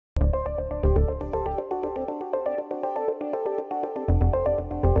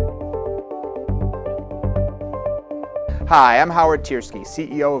Hi, I'm Howard Tiersky,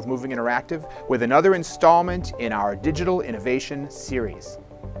 CEO of Moving Interactive, with another installment in our Digital Innovation series.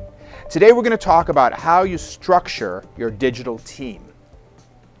 Today we're going to talk about how you structure your digital team.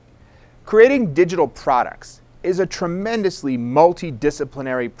 Creating digital products is a tremendously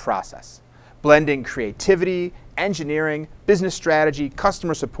multidisciplinary process, blending creativity, engineering, business strategy,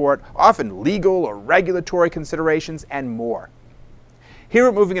 customer support, often legal or regulatory considerations, and more. Here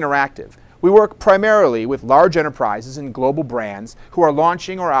at Moving Interactive, we work primarily with large enterprises and global brands who are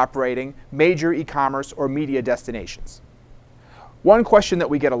launching or operating major e-commerce or media destinations. One question that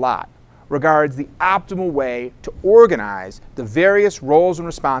we get a lot regards the optimal way to organize the various roles and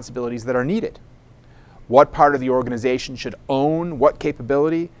responsibilities that are needed. What part of the organization should own what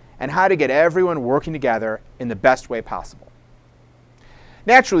capability, and how to get everyone working together in the best way possible.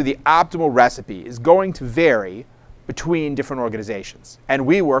 Naturally, the optimal recipe is going to vary between different organizations, and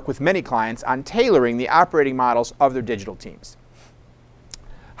we work with many clients on tailoring the operating models of their digital teams.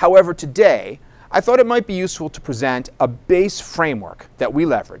 However, today, I thought it might be useful to present a base framework that we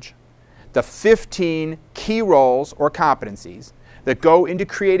leverage, the 15 key roles or competencies that go into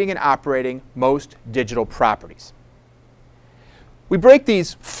creating and operating most digital properties. We break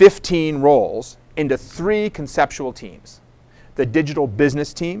these 15 roles into 3 conceptual teams: the digital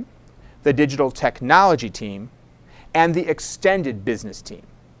business team, the digital technology team, and the extended business team.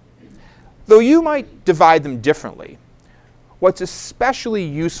 Though you might divide them differently, what's especially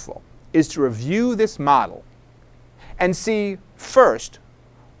useful is to review this model and see first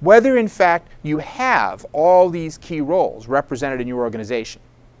whether in fact you have all these key roles represented in your organization.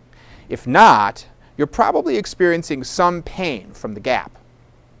 If not, you're probably experiencing some pain from the gap.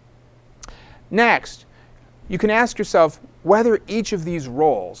 Next, you can ask yourself whether each of these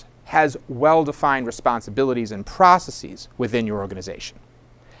roles has well-defined responsibilities and processes within your organization.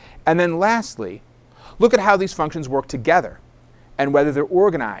 And then lastly, look at how these functions work together and whether they're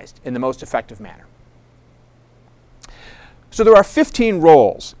organized in the most effective manner. So there are 15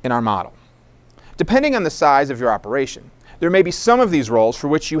 roles in our model. Depending on the size of your operation, there may be some of these roles for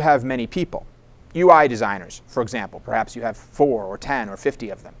which you have many people. UI designers, for example, perhaps you have 4 or 10 or 50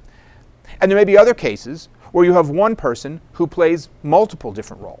 of them. And there may be other cases where you have one person who plays multiple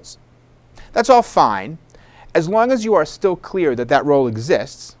different roles. That's all fine, as long as you are still clear that that role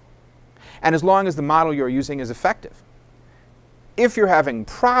exists, and as long as the model you're using is effective. If you're having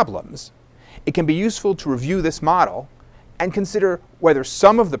problems, it can be useful to review this model and consider whether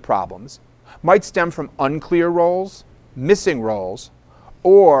some of the problems might stem from unclear roles, missing roles,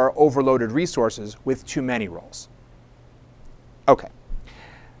 or overloaded resources with too many roles. Okay,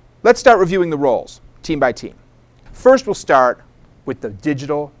 let's start reviewing the roles, team by team. First, we'll start with the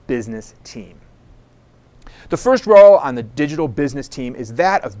digital business team. The first role on the digital business team is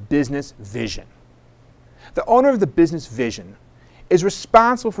that of business vision. The owner of the business vision is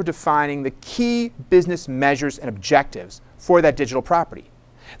responsible for defining the key business measures and objectives for that digital property.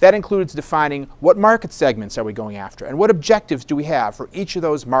 That includes defining what market segments are we going after and what objectives do we have for each of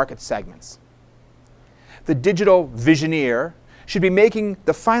those market segments. The digital visioneer should be making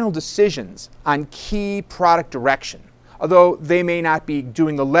the final decisions on key product direction, although they may not be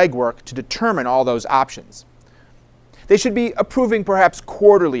doing the legwork to determine all those options. They should be approving perhaps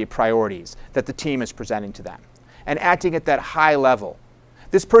quarterly priorities that the team is presenting to them and acting at that high level.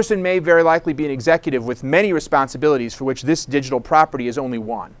 This person may very likely be an executive with many responsibilities for which this digital property is only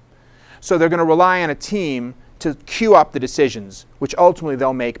one. So they're going to rely on a team to queue up the decisions, which ultimately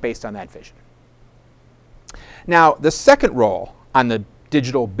they'll make based on that vision. Now, the second role on the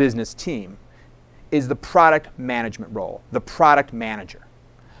digital business team is the product management role, the product manager.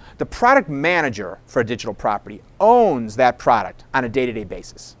 The product manager for a digital property owns that product on a day-to-day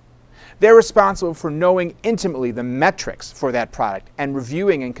basis. They're responsible for knowing intimately the metrics for that product and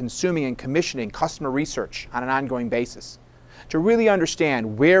reviewing and consuming and commissioning customer research on an ongoing basis to really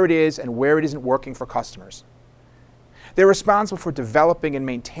understand where it is and where it isn't working for customers. They're responsible for developing and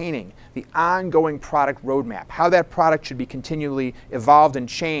maintaining the ongoing product roadmap, how that product should be continually evolved and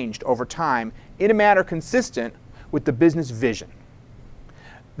changed over time in a manner consistent with the business vision.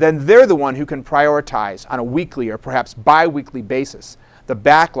 Then they're the one who can prioritize on a weekly or perhaps bi-weekly basis the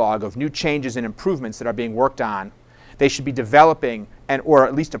backlog of new changes and improvements that are being worked on. They should be developing or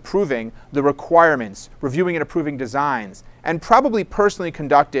at least approving the requirements, reviewing and approving designs, and probably personally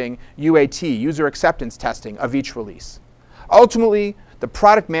conducting UAT, user acceptance testing, of each release. Ultimately, the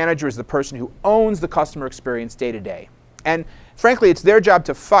product manager is the person who owns the customer experience day to day. And frankly, it's their job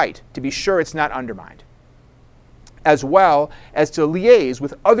to fight to be sure it's not undermined, as well as to liaise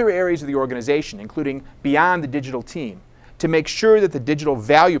with other areas of the organization, including beyond the digital team, to make sure that the digital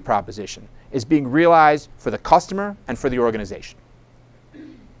value proposition is being realized for the customer and for the organization.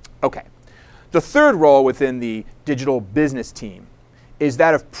 Okay. The third role within the digital business team is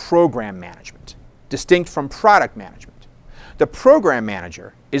that of program management, distinct from product management. The program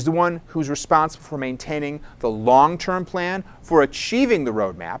manager is the one who's responsible for maintaining the long-term plan for achieving the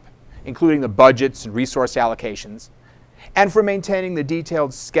roadmap, including the budgets and resource allocations, and for maintaining the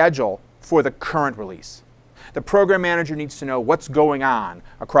detailed schedule for the current release. The program manager needs to know what's going on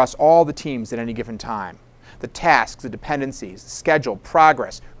across all the teams at any given time, the tasks, the dependencies, the schedule,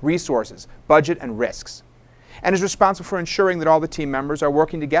 progress, resources, budget, and risks, and is responsible for ensuring that all the team members are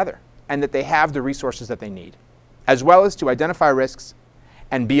working together and that they have the resources that they need, as well as to identify risks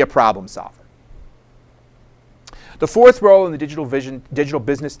and be a problem solver. The fourth role in the digital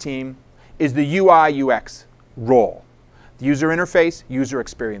business team is the UI/UX role, the user interface, user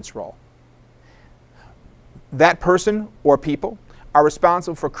experience role. That person or people are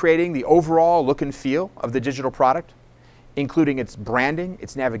responsible for creating the overall look and feel of the digital product, including its branding,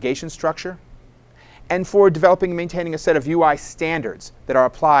 its navigation structure, and for developing and maintaining a set of UI standards that are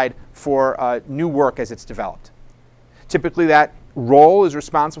applied for new work as it's developed. Typically, that role is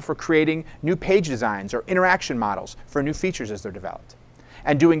responsible for creating new page designs or interaction models for new features as they're developed,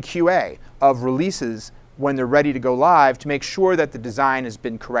 and doing QA of releases when they're ready to go live to make sure that the design has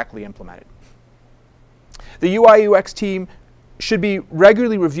been correctly implemented. The UI/UX team should be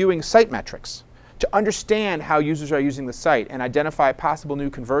regularly reviewing site metrics to understand how users are using the site and identify possible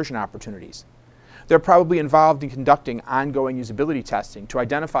new conversion opportunities. They're probably involved in conducting ongoing usability testing to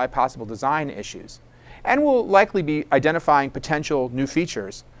identify possible design issues, and will likely be identifying potential new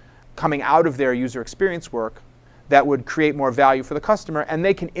features coming out of their user experience work that would create more value for the customer, and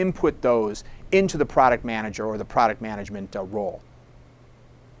they can input those into the product manager or the product management role.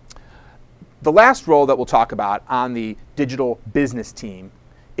 The last role that we'll talk about on the digital business team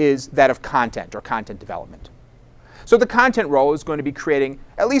is that of content or content development. So the content role is going to be creating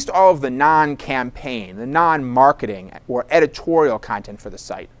at least all of the non-campaign, the non-marketing or editorial content for the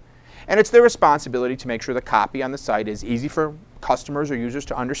site. And it's their responsibility to make sure the copy on the site is easy for customers or users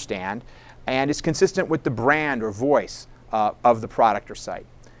to understand and is consistent with the brand or voice of the product or site.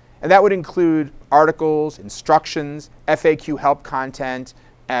 And that would include articles, instructions, FAQ help content,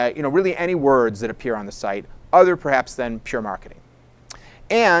 really any words that appear on the site, other perhaps than pure marketing.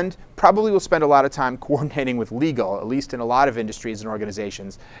 And probably will spend a lot of time coordinating with legal, at least in a lot of industries and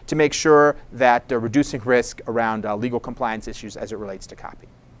organizations, to make sure that they're reducing risk around legal compliance issues as it relates to copy.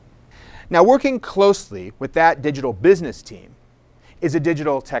 Now, working closely with that digital business team is a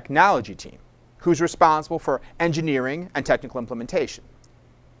digital technology team who's responsible for engineering and technical implementation.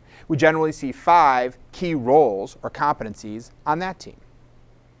 We generally see 5 key roles or competencies on that team.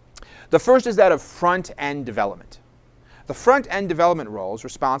 The first is that of front-end development. The front-end development role is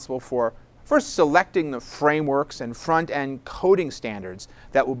responsible for first selecting the frameworks and front-end coding standards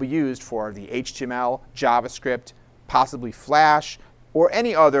that will be used for the HTML, JavaScript, possibly Flash, or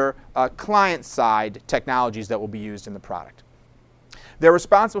any other client-side technologies that will be used in the product. They're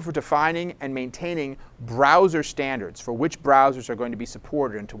responsible for defining and maintaining browser standards for which browsers are going to be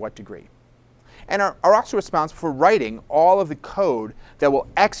supported and to what degree, and are also responsible for writing all of the code that will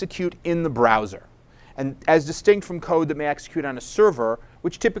execute in the browser, and as distinct from code that may execute on a server,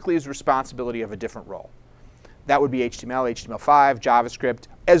 which typically is the responsibility of a different role. That would be HTML, HTML5, JavaScript,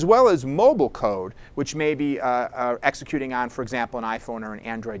 as well as mobile code, which may be executing on, for example, an iPhone or an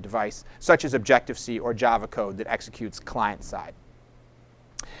Android device, such as Objective-C or Java code that executes client-side.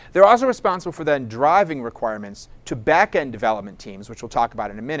 They're also responsible for then driving requirements to back-end development teams, which we'll talk about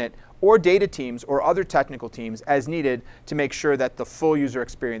in a minute, or data teams or other technical teams as needed to make sure that the full user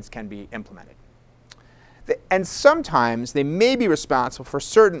experience can be implemented. And sometimes they may be responsible for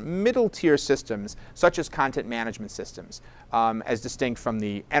certain middle-tier systems, such as content management systems, as distinct from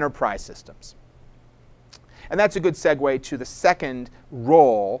the enterprise systems. And that's a good segue to the second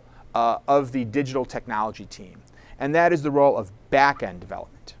role of the digital technology team, and that is the role of back-end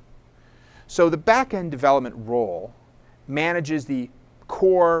development. So the back-end development role manages the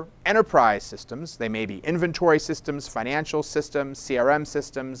core enterprise systems. They may be inventory systems, financial systems, CRM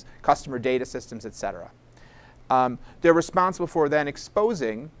systems, customer data systems, etc. They're responsible for then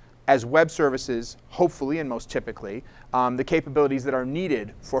exposing, as web services, hopefully and most typically, the capabilities that are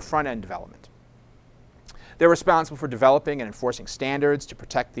needed for front-end development. They're responsible for developing and enforcing standards to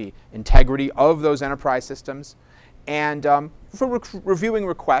protect the integrity of those enterprise systems, and for reviewing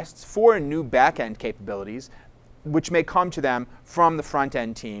requests for new back-end capabilities which may come to them from the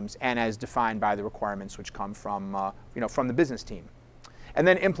front-end teams and as defined by the requirements which come from, from the business team. and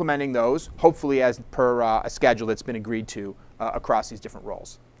then implementing those, hopefully as per a schedule that's been agreed to across these different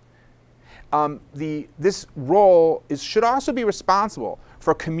roles. This role should also be responsible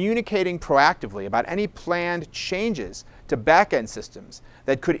for communicating proactively about any planned changes to back-end systems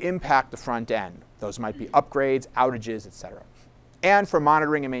that could impact the front end. Those might be upgrades, outages, etc. And for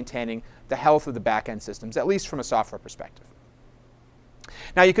monitoring and maintaining the health of the back-end systems, at least from a software perspective.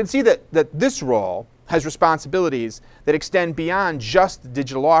 Now you can see that this role has responsibilities that extend beyond just the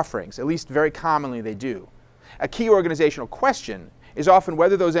digital offerings, at least very commonly they do. A key organizational question is often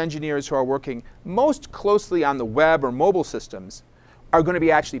whether those engineers who are working most closely on the web or mobile systems are going to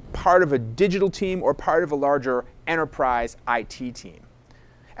be actually part of a digital team or part of a larger enterprise IT team.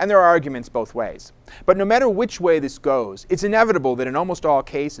 And there are arguments both ways. But no matter which way this goes, it's inevitable that in almost all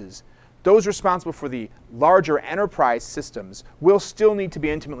cases, those responsible for the larger enterprise systems will still need to be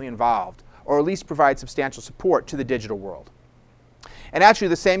intimately involved, or at least provide substantial support to the digital world. And actually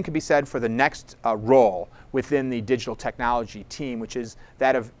the same can be said for the next role within the digital technology team, which is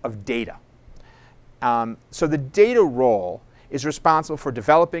that of data. So the data role is responsible for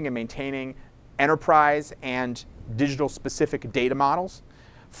developing and maintaining enterprise and digital specific data models,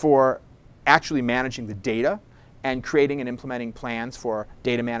 for actually managing the data and creating and implementing plans for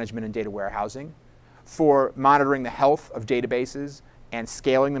data management and data warehousing, for monitoring the health of databases and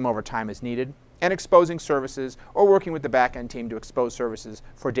scaling them over time as needed, and exposing services or working with the back-end team to expose services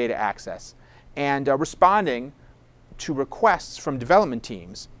for data access, and responding to requests from development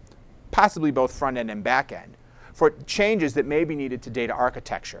teams, possibly both front-end and back-end, for changes that may be needed to data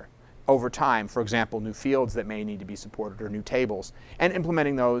architecture over time, for example, new fields that may need to be supported or new tables, and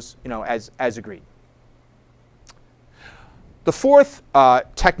implementing those as agreed. The fourth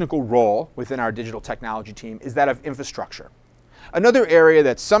technical role within our digital technology team is that of infrastructure. Another area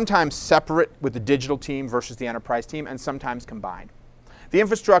that's sometimes separate with the digital team versus the enterprise team and sometimes combined. The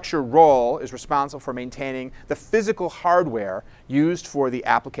infrastructure role is responsible for maintaining the physical hardware used for the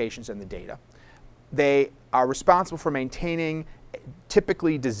applications and the data. They are responsible for maintaining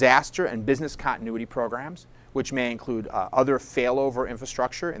typically disaster and business continuity programs, which may include other failover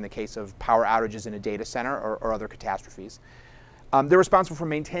infrastructure in the case of power outages in a data center or other catastrophes. They're responsible for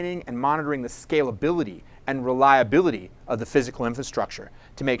maintaining and monitoring the scalability and reliability of the physical infrastructure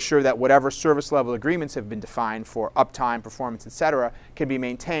to make sure that whatever service level agreements have been defined for uptime, performance, etc., can be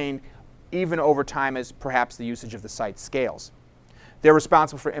maintained even over time as perhaps the usage of the site scales. They're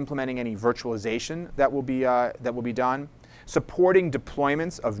responsible for implementing any virtualization that will be done, supporting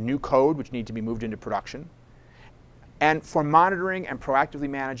deployments of new code which need to be moved into production, and for monitoring and proactively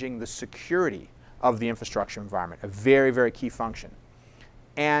managing the security of the infrastructure environment, a very, very key function.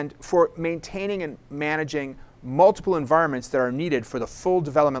 And for maintaining and managing multiple environments that are needed for the full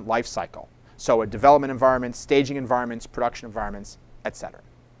development life cycle. So a development environment, staging environments, production environments, etc.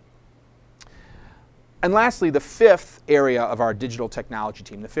 And lastly, the fifth area of our digital technology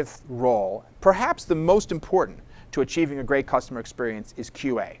team, the fifth role, perhaps the most important to achieving a great customer experience, is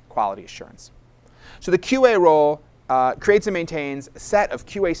QA, quality assurance. So the QA role creates and maintains a set of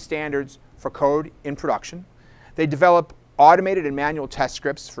QA standards for code in production. They develop automated and manual test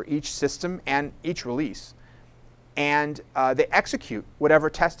scripts for each system and each release. And they execute whatever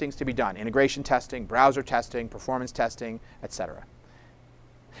testing is to be done, integration testing, browser testing, performance testing, etc.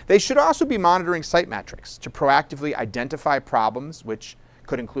 They should also be monitoring site metrics to proactively identify problems, which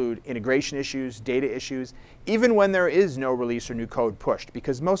could include integration issues, data issues, even when there is no release or new code pushed,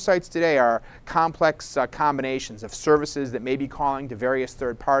 because most sites today are complex combinations of services that may be calling to various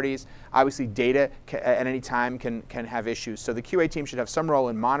third parties. Obviously, data at any time can have issues. So the QA team should have some role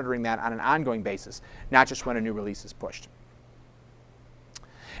in monitoring that on an ongoing basis, not just when a new release is pushed.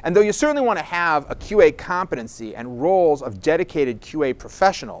 And though you certainly want to have a QA competency and roles of dedicated QA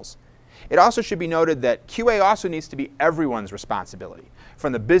professionals, it also should be noted that QA also needs to be everyone's responsibility,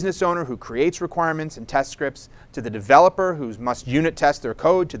 from the business owner who creates requirements and test scripts, to the developer who must unit test their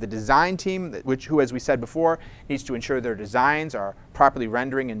code, to the design team, who, as we said before, needs to ensure their designs are properly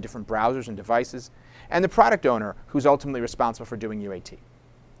rendering in different browsers and devices, and the product owner who's ultimately responsible for doing UAT.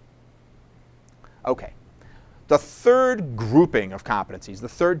 Okay. The third grouping of competencies, the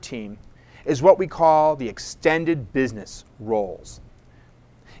third team, is what we call the extended business roles.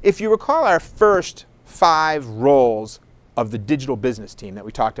 If you recall our first 5 roles of the digital business team that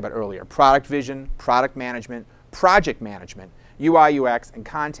we talked about earlier, product vision, product management, project management, UI, UX, and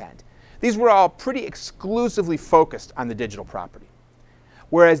content, these were all pretty exclusively focused on the digital property.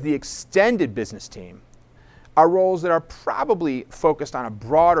 Whereas the extended business team are roles that are probably focused on a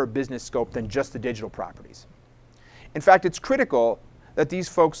broader business scope than just the digital properties. In fact, it's critical that these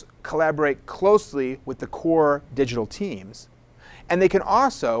folks collaborate closely with the core digital teams And they can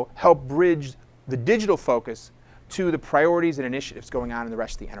also help bridge the digital focus to the priorities and initiatives going on in the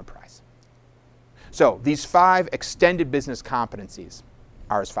rest of the enterprise. So these 5 extended business competencies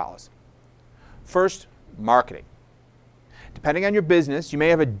are as follows. First, marketing. Depending on your business, you may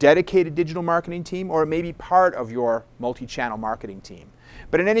have a dedicated digital marketing team, or it may be part of your multi-channel marketing team.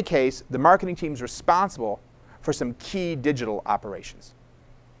 But in any case, the marketing team is responsible for some key digital operations.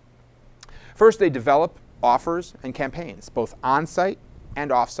 First, they develop offers and campaigns, both on-site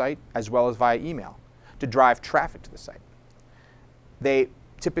and off-site, as well as via email, to drive traffic to the site. They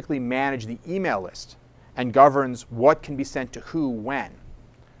typically manage the email list and governs what can be sent to who when.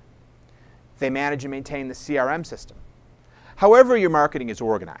 They manage and maintain the CRM system. However your marketing is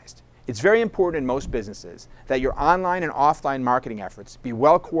organized, it's very important in most businesses that your online and offline marketing efforts be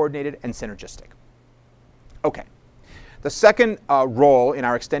well coordinated and synergistic. Okay. The second role in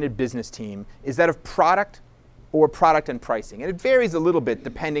our extended business team is that of product or product and pricing. And it varies a little bit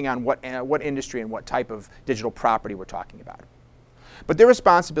depending on what industry and what type of digital property we're talking about. But their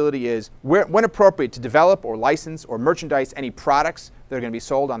responsibility is, when appropriate, to develop or license or merchandise any products that are going to be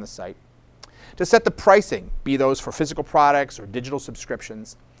sold on the site, to set the pricing, be those for physical products or digital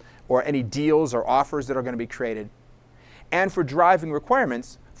subscriptions, or any deals or offers that are going to be created, and for driving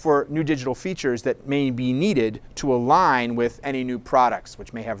requirements for new digital features that may be needed to align with any new products,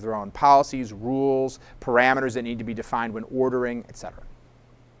 which may have their own policies, rules, parameters that need to be defined when ordering, etc.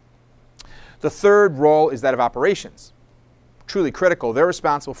 The third role is that of operations. Truly critical, they're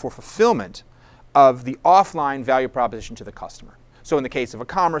responsible for fulfillment of the offline value proposition to the customer. So in the case of a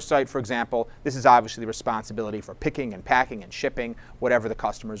commerce site, for example, this is obviously the responsibility for picking and packing and shipping whatever the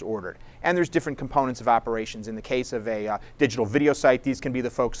customer's ordered. And there's different components of operations. In the case of a digital video site, these can be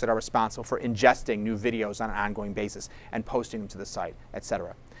the folks that are responsible for ingesting new videos on an ongoing basis and posting them to the site,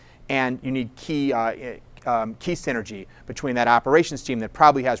 etc. And you need key synergy between that operations team that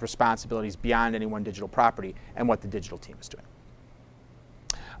probably has responsibilities beyond any one digital property and what the digital team is doing.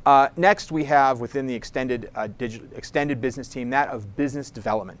 Next, we have within the extended business team that of business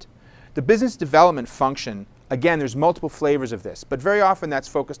development. The business development function, again, there's multiple flavors of this, but very often that's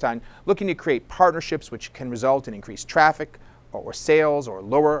focused on looking to create partnerships which can result in increased traffic or sales or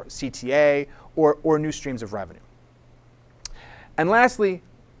lower CTA or new streams of revenue. And lastly,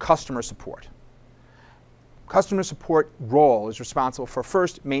 customer support. Customer support role is responsible for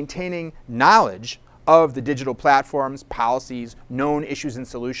first maintaining knowledge of the digital platforms, policies, known issues and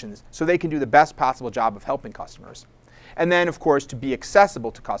solutions so they can do the best possible job of helping customers. And then, of course, to be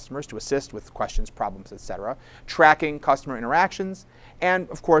accessible to customers, to assist with questions, problems, etc., tracking customer interactions, and,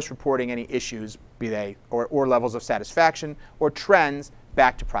 of course, reporting any issues, be they or levels of satisfaction or trends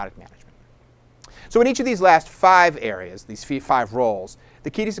back to product management. So in each of these last 5 areas, these 5 roles,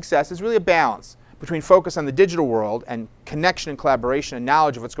 the key to success is really a balance between focus on the digital world and connection and collaboration and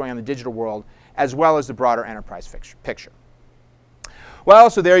knowledge of what's going on in the digital world, as well as the broader enterprise picture. Well,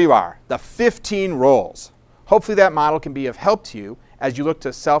 so there you are, the 15 roles. Hopefully that model can be of help to you as you look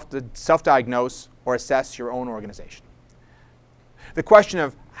to self-diagnose or assess your own organization. The question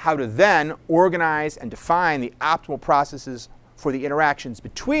of how to then organize and define the optimal processes for the interactions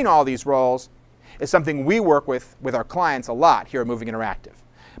between all these roles is something we work with our clients a lot here at Moving Interactive.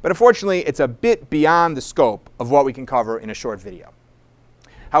 But unfortunately, it's a bit beyond the scope of what we can cover in a short video.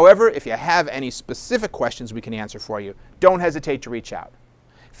 However, if you have any specific questions we can answer for you, don't hesitate to reach out.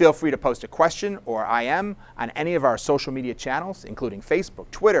 Feel free to post a question or IM on any of our social media channels, including Facebook,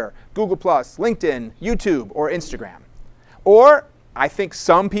 Twitter, Google+, LinkedIn, YouTube, or Instagram. Or, I think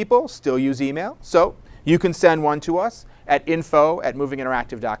some people still use email, so you can send one to us at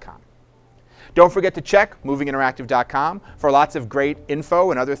info@movinginteractive.com. Don't forget to check movinginteractive.com for lots of great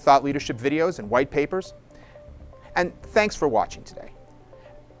info and other thought leadership videos and white papers. And thanks for watching today.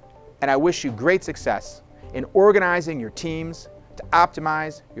 And I wish you great success in organizing your teams to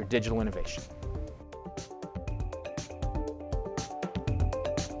optimize your digital innovation.